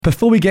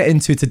Before we get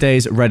into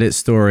today's Reddit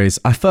stories,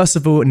 I first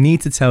of all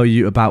need to tell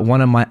you about one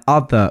of my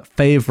other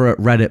favorite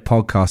Reddit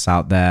podcasts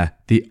out there,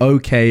 the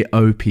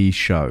OKOP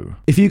Show.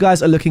 If you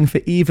guys are looking for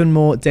even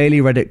more daily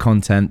Reddit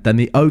content, then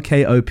the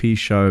OKOP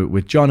Show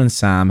with John and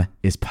Sam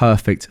is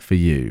perfect for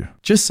you.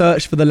 Just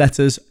search for the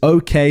letters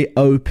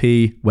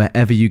OKOP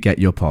wherever you get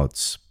your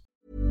pods.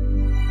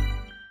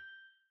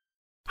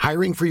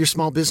 Hiring for your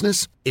small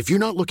business? If you're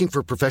not looking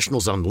for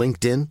professionals on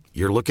LinkedIn,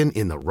 you're looking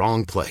in the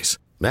wrong place.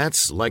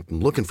 That's like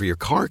looking for your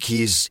car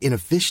keys in a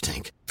fish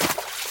tank.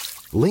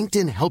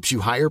 LinkedIn helps you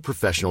hire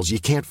professionals you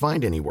can't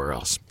find anywhere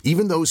else,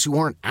 even those who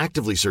aren't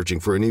actively searching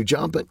for a new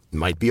job but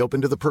might be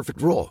open to the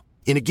perfect role.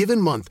 In a given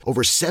month,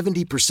 over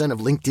 70% of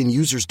LinkedIn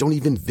users don't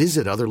even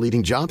visit other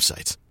leading job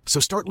sites.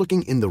 So start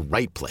looking in the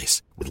right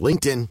place. With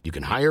LinkedIn, you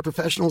can hire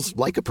professionals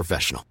like a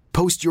professional.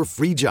 Post your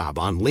free job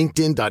on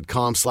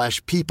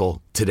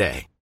linkedin.com/people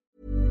today.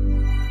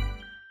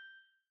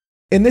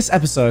 In this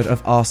episode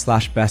of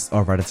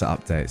r/BestOf Redditor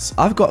Updates,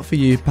 I've got for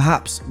you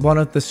perhaps one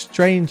of the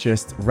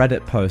strangest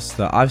Reddit posts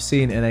that I've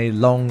seen in a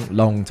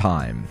long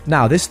time.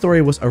 Now, this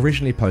story was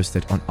originally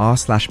posted on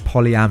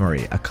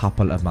r/polyamory a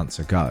couple of months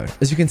ago.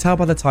 As you can tell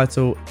by the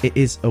title, it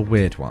is a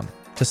weird one.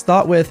 To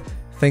start with,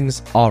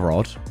 things are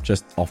odd,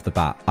 just off the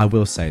bat, I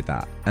will say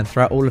that. And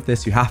throughout all of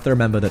this, you have to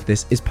remember that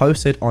this is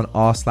posted on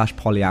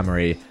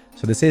r/polyamory,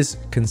 so this is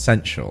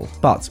consensual.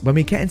 But when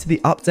we get into the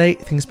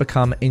update, things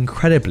become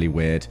incredibly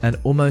weird and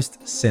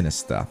almost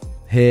sinister.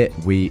 Here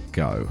we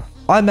go.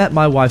 I met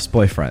my wife's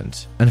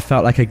boyfriend and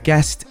felt like a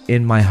guest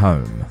in my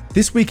home.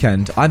 This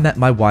weekend, I met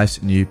my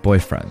wife's new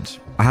boyfriend.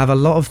 I have a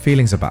lot of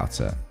feelings about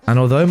it. And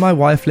although my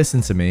wife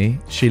listened to me,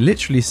 she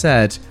literally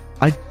said,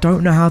 "I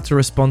don't know how to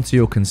respond to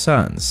your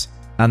concerns."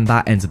 And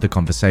that ended the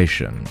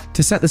conversation.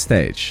 To set the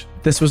stage,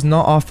 this was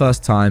not our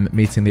first time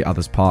meeting the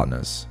other's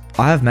partners.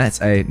 I have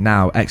met a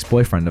now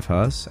ex-boyfriend of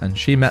hers, and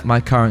she met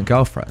my current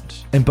girlfriend.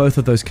 In both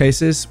of those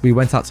cases, we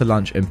went out to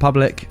lunch in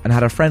public and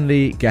had a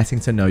friendly getting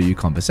to know you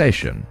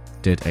conversation,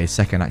 did a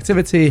second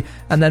activity,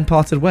 and then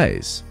parted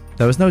ways.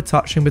 There was no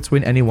touching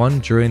between anyone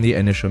during the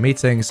initial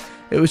meetings,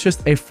 it was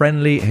just a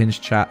friendly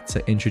Hinge chat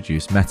to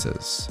introduce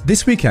matters.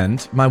 This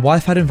weekend, my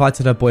wife had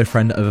invited her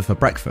boyfriend over for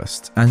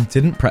breakfast and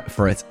didn't prep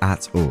for it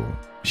at all.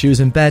 She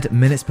was in bed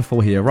minutes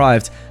before he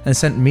arrived and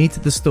sent me to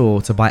the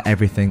store to buy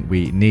everything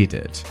we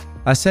needed.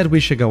 I said we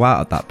should go out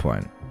at that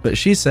point, but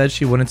she said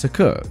she wanted to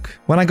cook.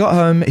 When I got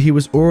home, he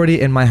was already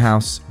in my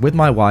house with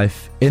my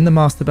wife in the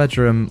master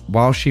bedroom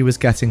while she was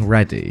getting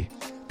ready.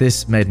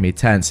 This made me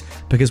tense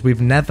because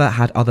we've never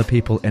had other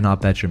people in our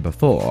bedroom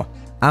before,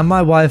 and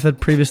my wife had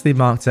previously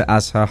marked it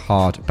as her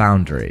hard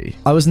boundary.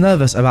 I was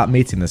nervous about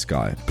meeting this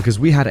guy because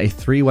we had a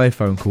three-way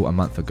phone call a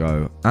month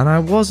ago, and I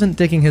wasn't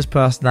digging his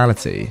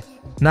personality.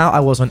 Now I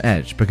was on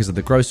edge because of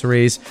the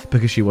groceries,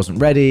 because she wasn't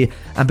ready,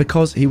 and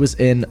because he was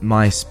in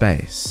my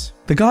space.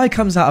 The guy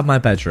comes out of my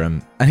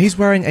bedroom, and he's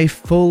wearing a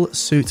full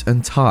suit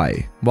and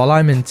tie, while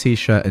I'm in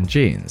t-shirt and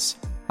jeans.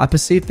 I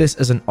perceived this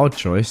as an odd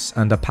choice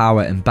and a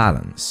power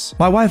imbalance.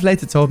 My wife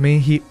later told me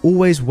he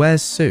always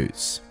wears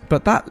suits,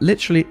 but that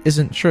literally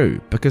isn't true,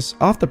 because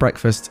after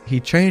breakfast, he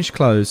changed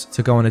clothes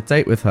to go on a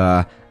date with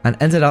her and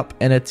ended up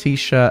in a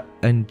t-shirt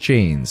and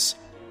jeans.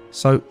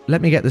 So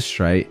let me get this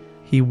straight.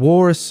 He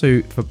wore a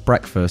suit for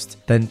breakfast,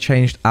 then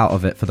changed out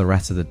of it for the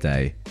rest of the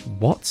day.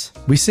 What?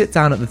 We sit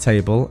down at the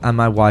table and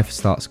my wife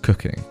starts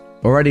cooking.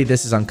 Already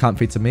this is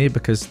uncomfy to me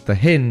because the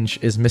hinge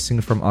is missing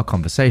from our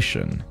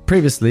conversation.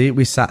 Previously,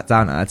 we sat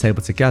down at a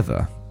table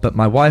together, but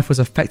my wife was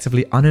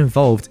effectively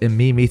uninvolved in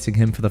me meeting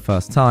him for the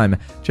first time,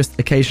 just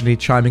occasionally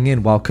chiming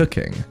in while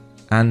cooking.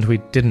 And we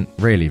didn't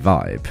really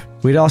vibe.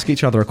 We'd ask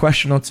each other a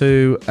question or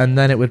two, and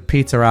then it would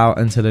peter out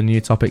until a new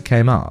topic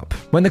came up.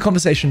 When the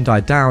conversation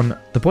died down,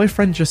 the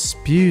boyfriend just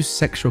spews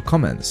sexual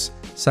comments,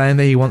 saying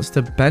that he wants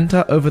to bend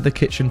her over the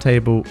kitchen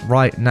table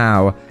right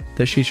now,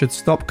 that she should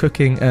stop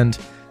cooking and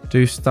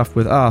do stuff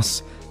with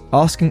us,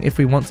 asking if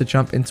we want to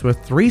jump into a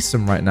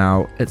threesome right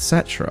now,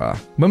 etc.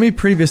 When we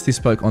previously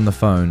spoke on the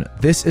phone,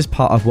 this is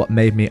part of what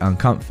made me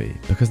uncomfy,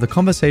 because the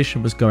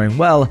conversation was going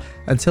well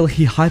until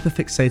he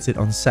hyperfixated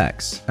on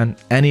sex, and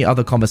any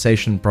other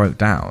conversation broke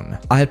down.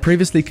 I had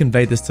previously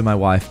conveyed this to my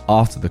wife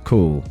after the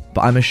call,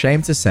 but I'm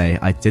ashamed to say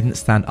I didn't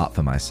stand up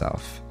for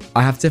myself.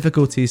 I have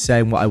difficulty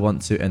saying what I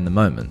want to in the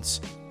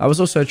moment. I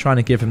was also trying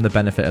to give him the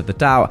benefit of the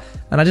doubt,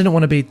 and I didn't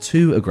want to be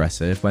too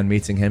aggressive when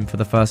meeting him for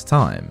the first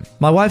time.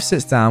 My wife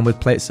sits down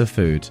with plates of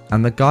food,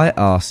 and the guy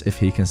asks if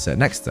he can sit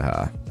next to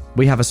her.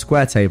 We have a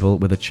square table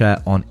with a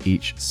chair on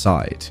each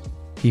side.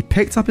 He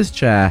picked up his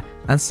chair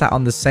and sat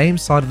on the same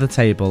side of the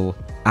table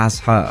as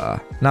her.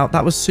 Now,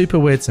 that was super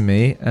weird to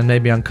me and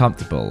made me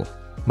uncomfortable.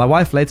 My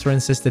wife later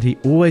insisted he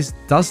always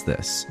does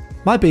this.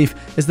 My beef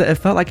is that it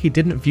felt like he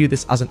didn't view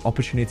this as an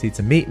opportunity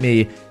to meet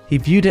me, he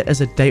viewed it as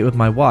a date with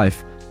my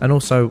wife, and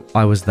also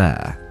I was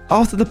there.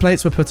 After the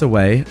plates were put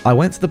away, I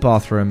went to the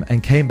bathroom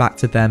and came back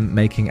to them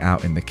making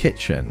out in the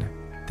kitchen.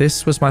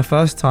 This was my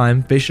first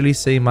time visually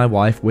seeing my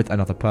wife with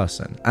another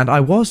person, and I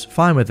was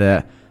fine with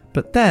it,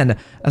 but then,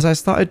 as I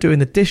started doing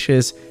the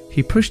dishes,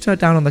 he pushed her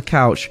down on the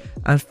couch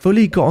and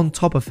fully got on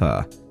top of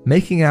her,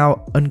 making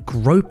out and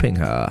groping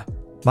her.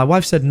 My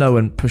wife said no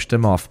and pushed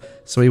him off,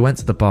 so he went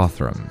to the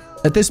bathroom.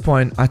 At this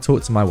point, I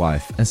talked to my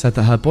wife and said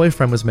that her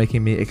boyfriend was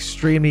making me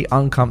extremely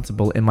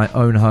uncomfortable in my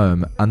own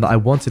home and that I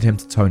wanted him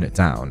to tone it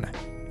down.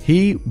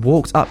 He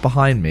walked up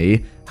behind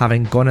me,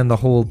 having gone in the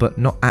hall but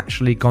not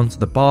actually gone to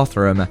the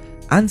bathroom,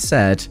 and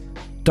said,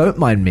 "Don't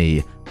mind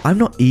me, I'm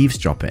not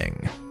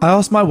eavesdropping." I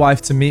asked my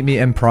wife to meet me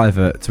in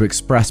private to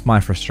express my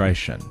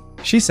frustration.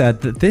 She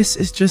said that this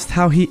is just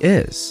how he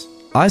is.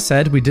 I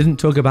said we didn't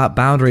talk about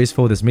boundaries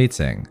for this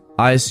meeting.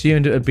 I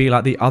assumed it would be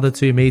like the other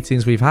 2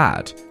 meetings we've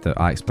had, that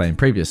I explained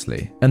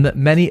previously, and that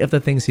many of the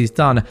things he's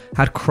done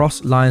had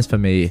crossed lines for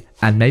me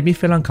and made me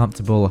feel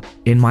uncomfortable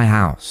in my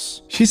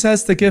house. She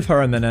says to give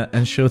her a minute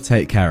and she'll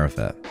take care of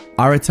it.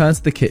 I return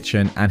to the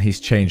kitchen and he's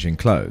changing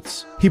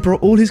clothes. He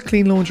brought all his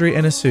clean laundry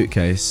in a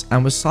suitcase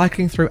and was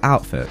cycling through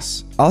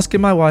outfits,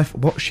 asking my wife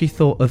what she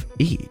thought of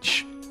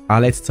each. I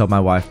later told my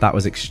wife that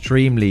was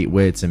extremely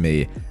weird to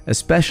me,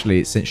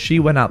 especially since she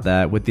went out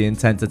there with the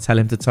intent to tell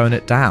him to tone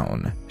it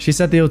down. She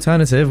said the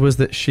alternative was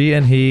that she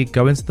and he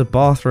go into the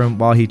bathroom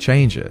while he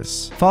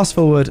changes. Fast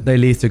forward, they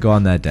leave to go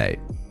on their date.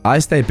 I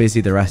stay busy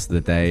the rest of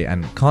the day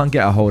and can't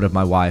get a hold of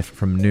my wife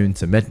from noon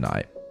to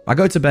midnight. I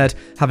go to bed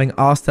having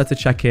asked her to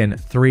check in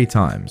 3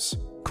 times.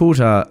 Called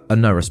her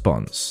and no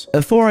response.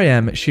 At 4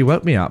 a.m, she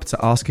woke me up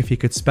to ask if he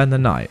could spend the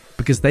night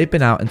because they'd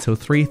been out until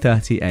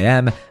 3:30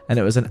 a.m. and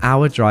it was an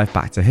hour drive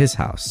back to his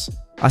house.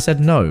 I said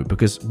no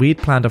because we'd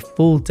planned a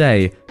full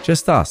day,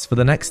 just us, for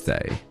the next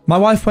day. My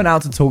wife went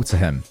out to talk to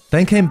him,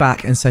 then came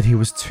back and said he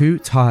was too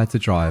tired to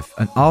drive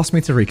and asked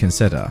me to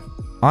reconsider.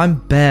 I'm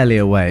barely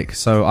awake,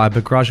 so I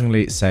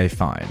begrudgingly say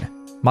fine.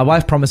 My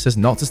wife promises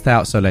not to stay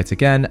out so late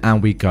again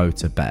and we go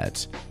to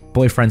bed.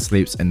 Boyfriend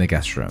sleeps in the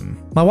guest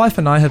room. My wife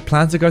and I had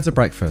planned to go to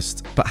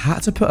breakfast, but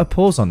had to put a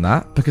pause on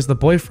that because the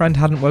boyfriend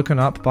hadn't woken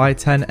up by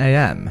 10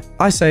 a.m.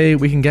 I say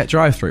we can get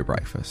drive-through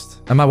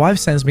breakfast, and my wife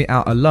sends me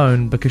out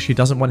alone because she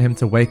doesn't want him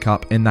to wake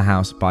up in the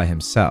house by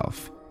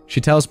himself.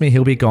 She tells me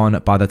he'll be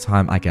gone by the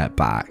time I get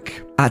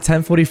back. At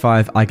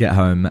 10:45, I get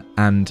home,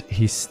 and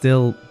he's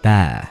still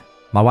there.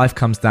 My wife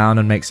comes down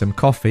and makes him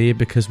coffee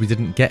because we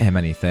didn't get him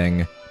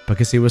anything,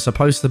 because he was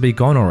supposed to be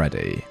gone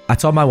already. I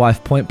told my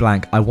wife point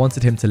blank I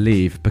wanted him to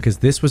leave because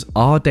this was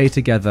our day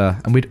together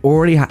and we'd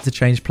already had to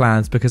change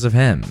plans because of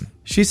him.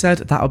 She said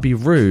that would be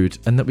rude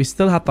and that we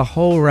still had the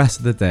whole rest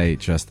of the day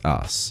just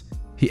us.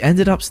 He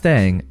ended up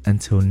staying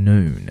until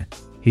noon.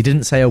 He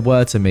didn't say a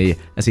word to me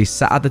as he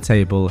sat at the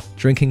table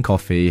drinking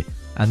coffee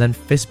and then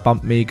fist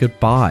bumped me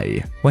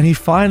goodbye. When he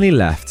finally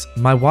left,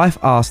 my wife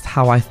asked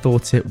how I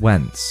thought it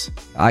went.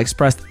 I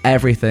expressed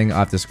everything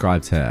I've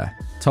described here.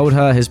 Told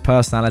her his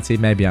personality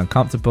made me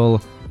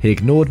uncomfortable, he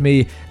ignored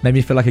me, made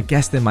me feel like a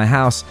guest in my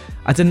house,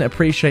 I didn't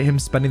appreciate him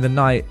spending the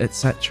night,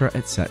 etc,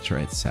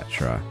 etc,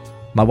 etc.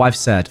 My wife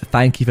said,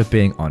 "Thank you for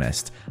being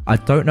honest. I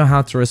don't know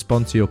how to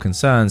respond to your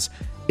concerns.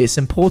 It's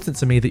important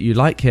to me that you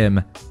like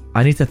him.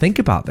 I need to think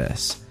about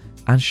this."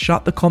 And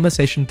shut the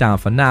conversation down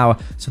for now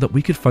so that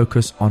we could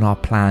focus on our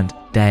planned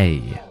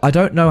day. I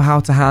don't know how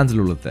to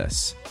handle all of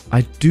this.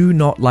 I do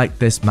not like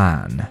this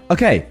man.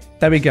 Okay,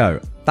 there we go.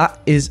 That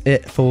is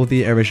it for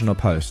the original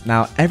post.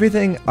 Now,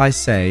 everything I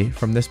say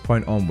from this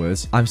point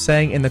onwards, I'm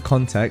saying in the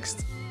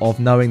context of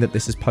knowing that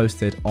this is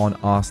posted on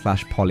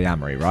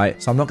r/polyamory,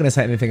 right? So I'm not going to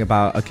say anything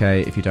about,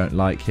 okay, if you don't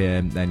like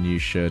him, then you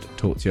should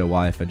talk to your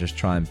wife and just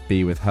try and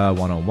be with her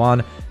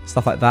one-on-one,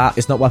 stuff like that.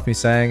 It's not worth me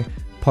saying.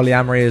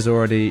 Polyamory is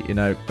already,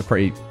 a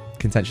pretty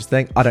contentious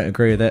thing. I don't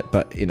agree with it,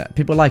 but,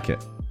 people like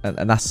it.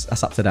 And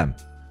that's up to them.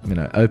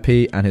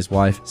 OP and his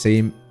wife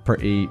seem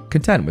pretty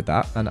content with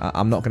that, and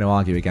I'm not going to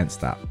argue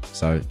against that.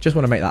 So just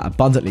want to make that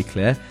abundantly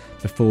clear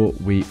before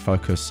we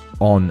focus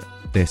on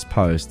this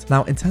post.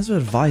 Now, in terms of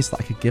advice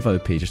that I could give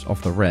OP just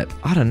off the rip,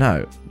 I don't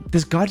know.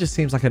 This guy just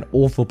seems like an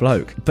awful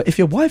bloke. But if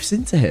your wife's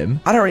into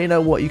him, I don't really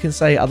know what you can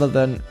say other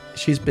than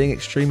she's being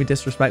extremely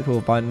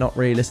disrespectful by not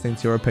really listening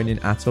to your opinion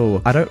at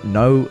all. I don't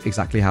know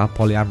exactly how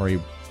polyamory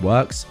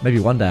works. Maybe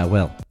one day I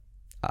will.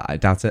 I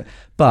doubt it.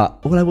 But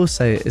all I will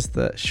say is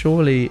that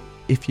surely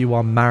if you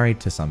are married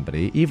to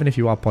somebody, even if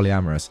you are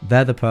polyamorous,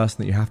 they're the person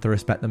that you have to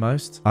respect the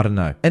most. I don't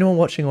know. Anyone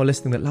watching or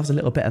listening that loves a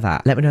little bit of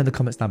that, let me know in the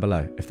comments down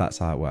below if that's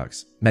how it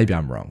works. Maybe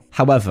I'm wrong.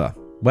 However,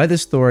 where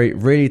this story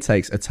really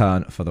takes a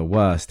turn for the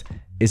worst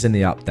is in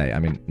the update. I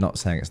mean, not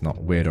saying it's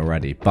not weird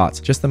already,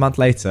 but just a month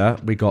later,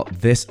 we got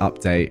this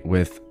update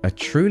with a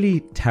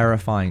truly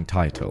terrifying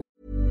title.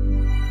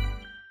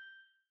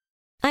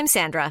 I'm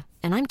Sandra,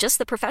 and I'm just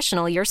the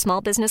professional your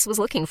small business was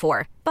looking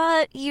for.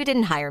 But you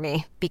didn't hire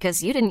me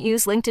because you didn't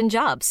use LinkedIn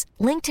Jobs.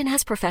 LinkedIn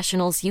has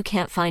professionals you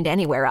can't find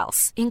anywhere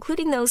else,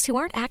 including those who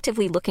aren't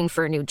actively looking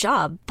for a new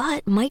job,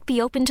 but might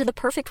be open to the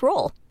perfect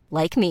role,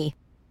 like me.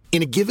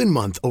 In a given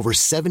month, over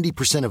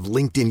 70% of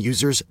LinkedIn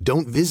users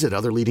don't visit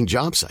other leading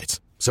job sites.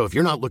 So if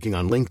you're not looking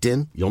on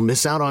LinkedIn, you'll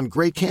miss out on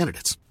great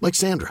candidates like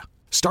Sandra.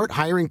 Start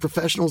hiring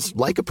professionals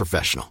like a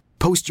professional.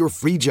 Post your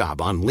free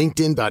job on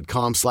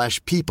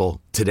linkedin.com/people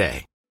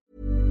today.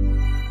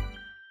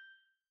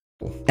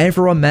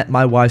 Everyone met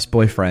my wife's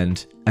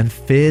boyfriend and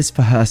fears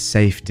for her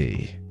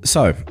safety.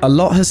 So, a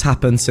lot has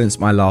happened since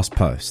my last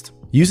post.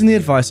 Using the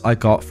advice I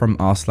got from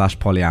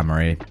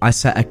r/polyamory, I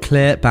set a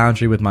clear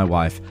boundary with my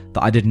wife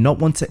that I did not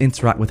want to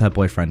interact with her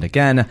boyfriend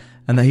again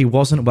and that he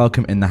wasn't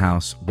welcome in the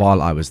house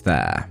while I was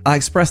there. I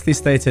expressly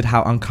stated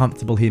how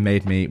uncomfortable he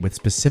made me with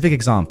specific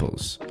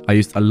examples. I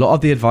used a lot of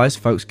the advice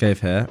folks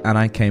gave here and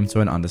I came to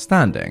an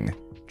understanding.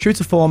 True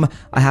to form,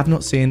 I have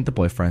not seen the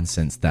boyfriend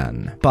since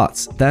then.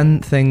 But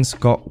then things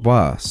got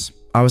worse.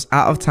 I was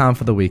out of town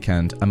for the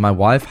weekend and my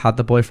wife had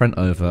the boyfriend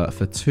over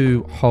for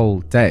 2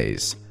 whole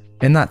days.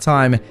 In that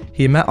time,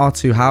 he met our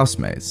 2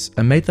 housemates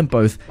and made them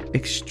both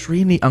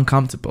extremely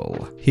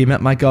uncomfortable. He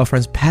met my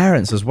girlfriend's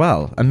parents as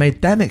well and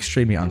made them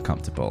extremely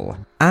uncomfortable.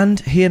 And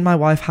he and my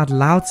wife had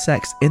loud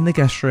sex in the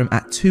guest room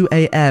at 2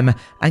 a.m.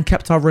 and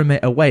kept our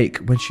roommate awake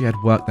when she had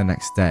work the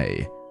next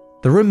day.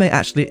 The roommate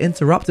actually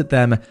interrupted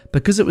them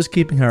because it was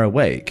keeping her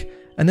awake.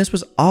 And this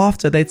was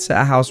after they'd set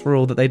a house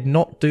rule that they'd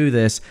not do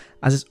this,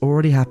 as it's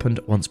already happened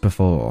once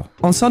before.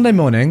 On Sunday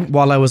morning,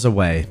 while I was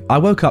away, I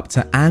woke up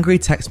to angry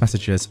text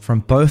messages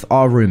from both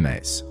our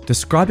roommates,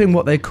 describing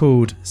what they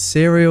called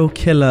serial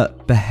killer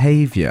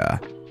behavior.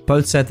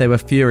 Both said they were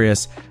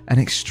furious and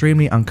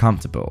extremely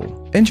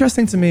uncomfortable.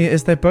 Interesting to me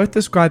is they both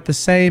described the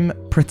same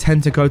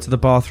pretend to go to the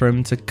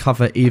bathroom to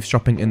cover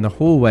eavesdropping in the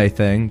hallway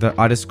thing that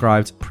I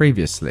described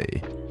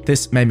previously.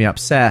 This made me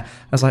upset,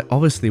 as I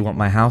obviously want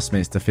my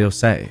housemates to feel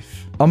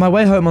safe. On my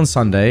way home on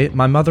Sunday,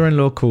 my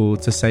mother-in-law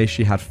called to say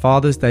she had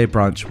Father's Day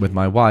brunch with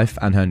my wife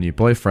and her new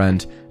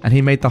boyfriend, and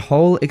he made the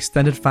whole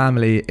extended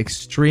family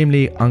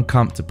extremely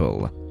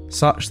uncomfortable,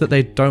 such that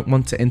they don't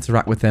want to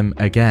interact with him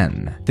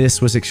again.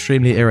 This was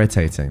extremely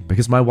irritating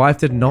because my wife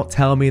did not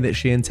tell me that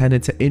she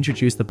intended to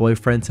introduce the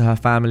boyfriend to her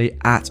family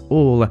at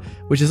all,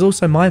 which is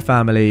also my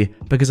family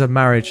because of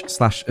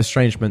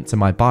marriage/estrangement to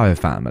my bio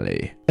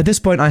family. At this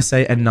point, I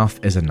say enough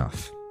is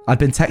enough. I'd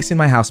been texting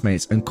my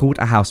housemates and called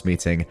a house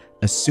meeting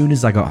as soon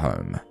as I got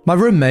home. My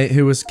roommate,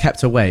 who was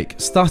kept awake,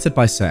 started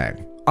by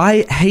saying,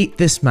 "I hate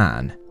this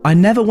man. I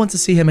never want to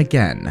see him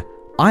again.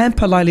 I am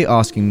politely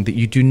asking that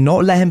you do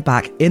not let him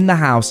back in the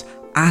house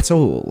at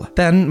all."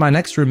 Then my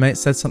next roommate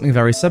said something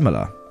very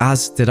similar,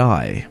 as did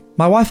I.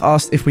 My wife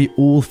asked if we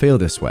all feel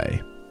this way.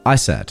 I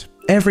said,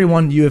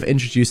 "Everyone you have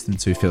introduced them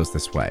to feels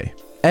this way.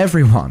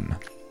 Everyone."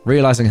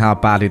 Realizing how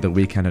badly the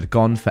weekend had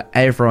gone for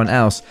everyone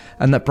else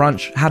and that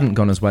brunch hadn't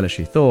gone as well as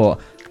she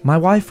thought, my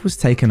wife was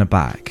taken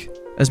aback.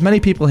 As many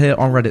people here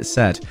on Reddit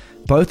said,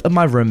 both of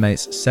my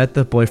roommates said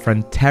their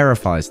boyfriend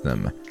terrifies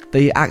them, that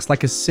he acts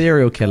like a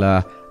serial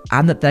killer,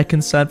 and that they're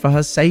concerned for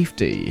her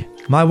safety.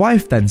 My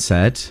wife then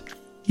said,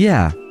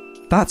 "Yeah,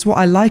 that's what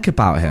I like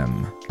about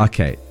him."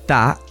 Okay,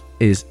 that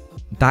is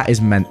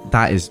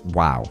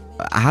wow.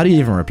 How do you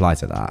even reply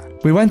to that?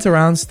 We went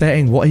around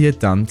stating what he had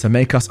done to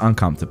make us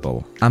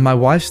uncomfortable, and my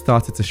wife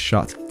started to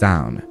shut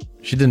down.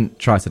 She didn't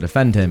try to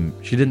defend him,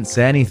 she didn't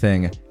say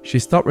anything, she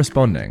stopped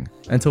responding,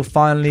 until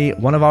finally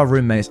one of our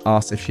roommates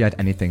asked if she had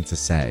anything to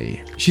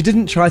say. She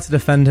didn't try to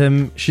defend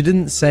him, she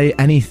didn't say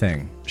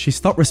anything, she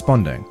stopped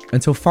responding,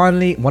 until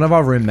finally one of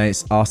our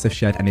roommates asked if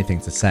she had anything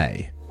to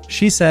say.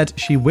 She said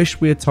she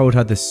wished we had told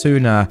her this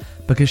sooner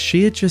because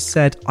she had just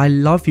said "I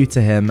love you"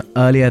 to him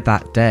earlier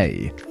that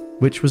day,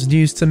 which was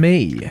news to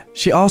me.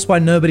 She asked why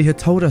nobody had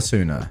told her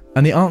sooner,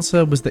 and the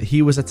answer was that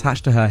he was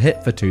attached to her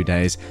hip for 2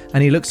 days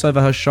and he looks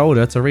over her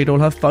shoulder to read all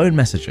her phone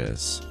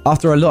messages.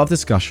 After a lot of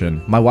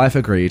discussion, my wife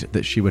agreed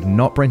that she would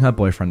not bring her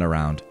boyfriend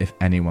around if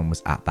anyone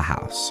was at the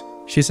house.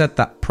 She said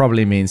that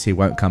probably means he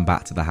won't come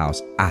back to the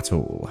house at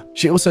all.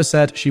 She also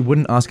said she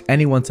wouldn't ask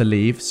anyone to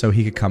leave so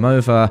he could come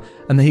over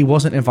and that he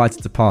wasn't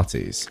invited to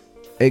parties,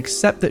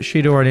 except that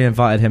she'd already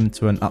invited him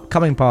to an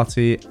upcoming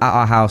party at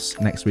our house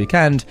next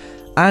weekend,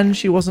 and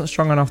she wasn't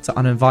strong enough to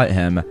uninvite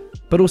him,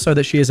 but also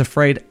that she is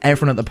afraid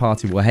everyone at the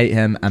party will hate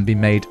him and be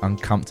made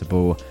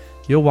uncomfortable.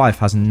 Your wife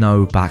has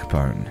no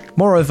backbone.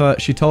 Moreover,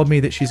 she told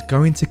me that she's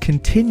going to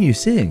continue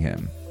seeing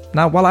him.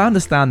 Now, while I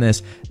understand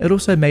this, it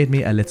also made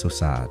me a little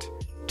sad.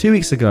 2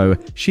 weeks ago,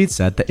 she'd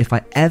said that if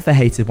I ever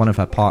hated one of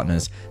her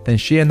partners, then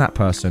she and that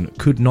person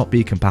could not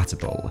be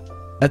compatible.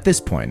 At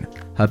this point,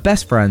 her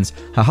best friends,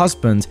 her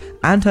husband,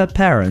 and her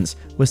parents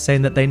were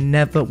saying that they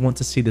never want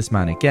to see this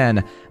man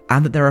again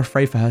and that they're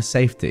afraid for her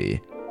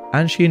safety.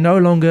 And she no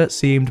longer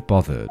seemed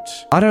bothered.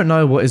 I don't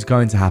know what is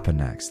going to happen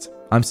next.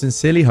 I'm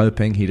sincerely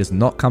hoping he does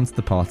not come to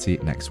the party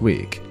next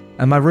week.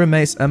 And my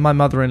roommates and my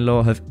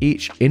mother-in-law have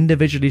each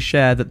individually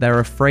shared that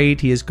they're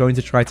afraid he is going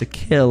to try to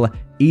kill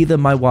either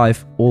my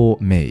wife or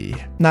me.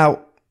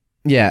 Now,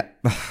 yeah,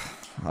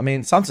 I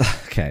mean, sometimes,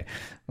 okay.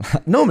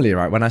 Normally,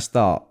 right, when I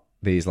start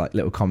these like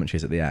little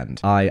commentaries at the end,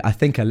 I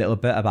think a little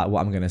bit about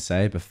what I'm going to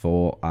say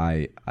before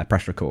I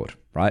press record,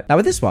 right? Now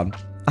with this one,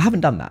 I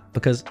haven't done that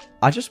because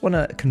I just want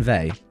to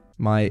convey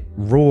my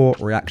raw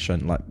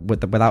reaction, like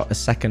without a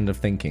second of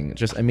thinking,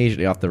 just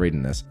immediately after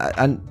reading this.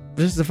 And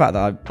this is the fact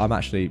that I'm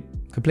actually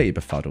completely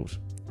befuddled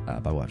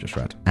by what I've just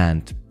read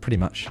and pretty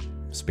much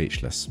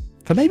speechless.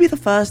 For maybe the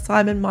first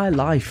time in my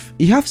life,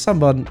 you have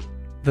someone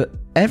that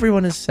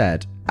everyone has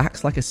said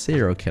acts like a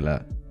serial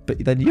killer,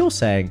 but then you're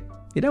saying,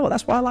 you know what,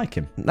 that's why I like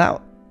him.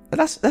 Now,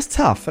 That's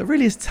tough. It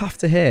really is tough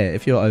to hear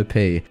if you're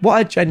OP. What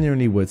I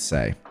genuinely would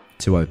say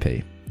to OP,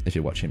 if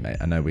you're watching, mate,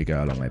 I know we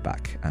go a long way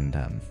back, and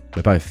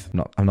we're both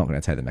I'm not going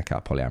to take the mick out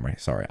of polyamory.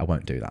 Sorry, I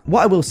won't do that.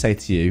 What I will say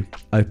to you,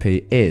 OP,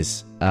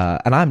 is,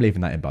 and I'm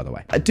leaving that in, by the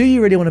way. Do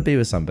you really want to be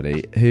with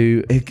somebody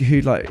who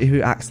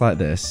acts like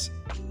this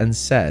and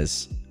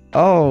says,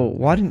 "Oh,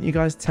 why didn't you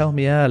guys tell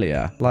me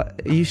earlier?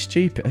 Like, are you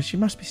stupid?" She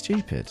must be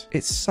stupid.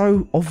 It's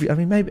so obvious. I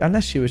mean, maybe,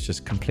 unless she was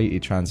just completely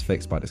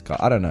transfixed by this guy.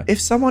 I don't know. If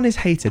someone is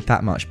hated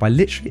that much by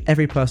literally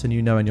every person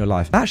you know in your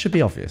life, that should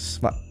be obvious.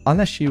 Like,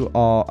 unless you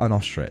are an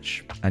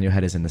ostrich and your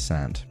head is in the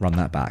sand, run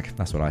that back.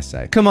 That's what I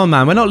say. Come on,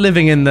 man. We're not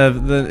living in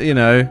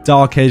the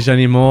dark age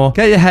anymore.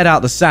 Get your head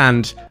out the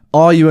sand.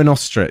 Are you an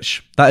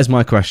ostrich? That is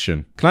my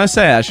question. Can I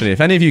say, actually,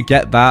 if any of you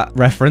get that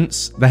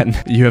reference, then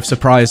you have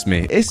surprised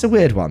me. It's a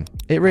weird one.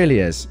 It really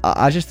is.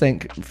 I just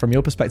think, from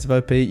your perspective,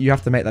 OP, you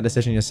have to make that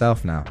decision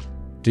yourself now.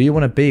 Do you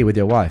want to be with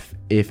your wife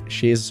if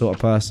she is the sort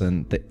of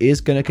person that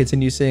is going to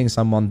continue seeing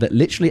someone that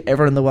literally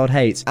everyone in the world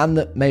hates and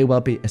that may well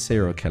be a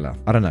serial killer?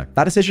 I don't know.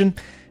 That decision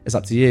is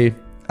up to you.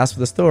 As for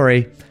the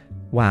story,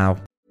 wow.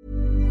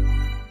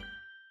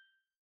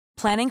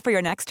 Planning for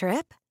your next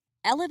trip?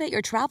 Elevate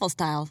your travel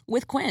style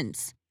with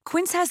Quince.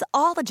 Quince has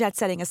all the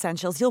jet-setting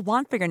essentials you'll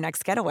want for your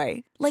next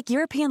getaway, like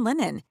European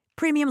linen,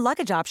 premium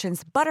luggage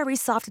options, buttery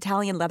soft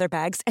Italian leather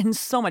bags, and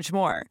so much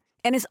more.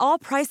 And is all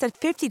priced at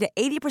 50 to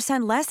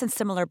 80% less than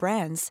similar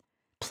brands.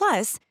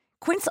 Plus,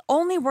 Quince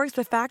only works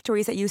with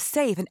factories that use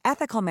safe and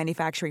ethical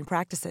manufacturing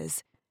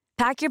practices.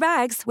 Pack your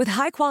bags with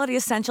high-quality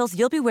essentials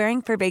you'll be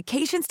wearing for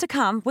vacations to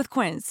come with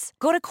Quince.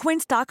 Go to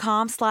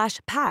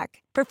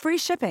quince.com/pack for free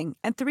shipping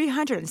and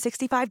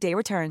 365-day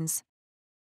returns.